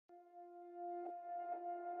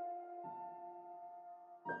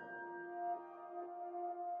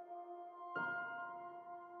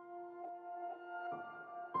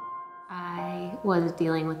was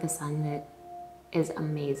dealing with a son that is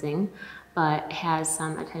amazing, but has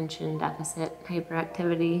some attention deficit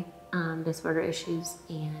hyperactivity disorder issues,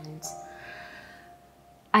 and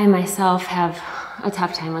I myself have a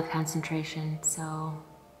tough time with concentration. So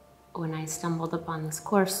when I stumbled upon this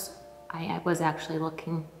course, I was actually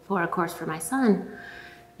looking for a course for my son,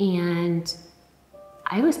 and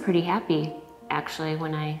I was pretty happy actually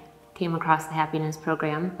when I came across the happiness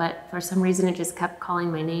program, but for some reason it just kept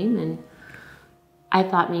calling my name, and I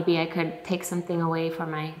thought maybe I could take something away for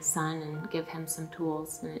my son and give him some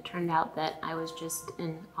tools, and it turned out that I was just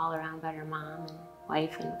an all-around better mom and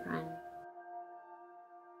wife and friend.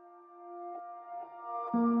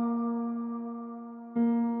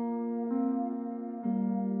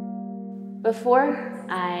 Before,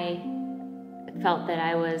 I felt that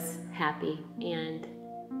I was happy, and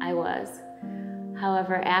I was.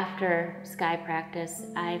 However, after Sky practice,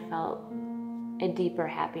 I felt a deeper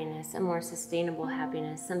happiness, a more sustainable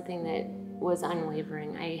happiness, something that was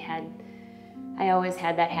unwavering. I always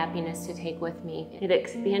had that happiness to take with me. It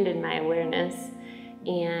expanded my awareness,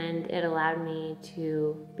 and it allowed me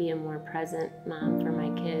to be a more present mom for my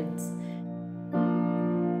kids.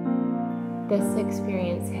 This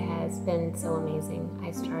experience has been so amazing.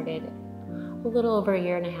 I started a little over 1.5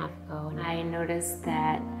 years ago, and I noticed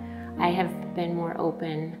that I have been more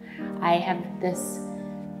open. I have this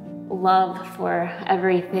love for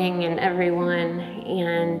everything and everyone,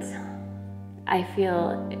 and I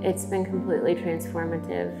feel it's been completely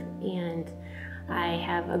transformative, and I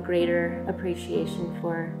have a greater appreciation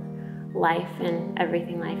for life and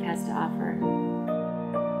everything life has to offer.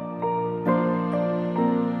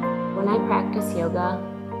 When I practice yoga,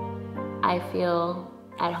 I feel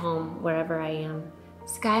at home wherever I am.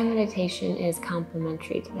 Sky meditation is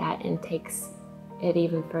complementary to that and takes it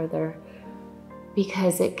even further,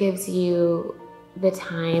 because it gives you the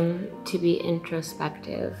time to be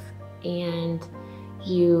introspective, and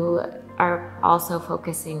you are also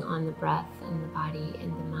focusing on the breath and the body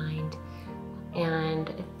and the mind.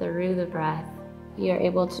 And through the breath, you're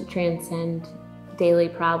able to transcend daily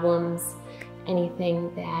problems,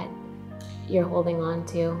 anything that you're holding on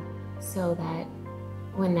to, so that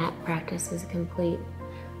when that practice is complete,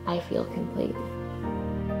 I feel complete.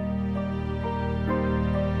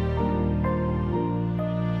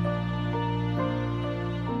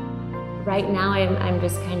 Right now, I'm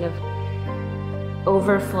just kind of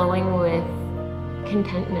overflowing with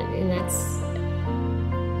contentment, and that's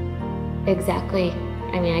exactly,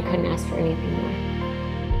 I mean, I couldn't ask for anything more.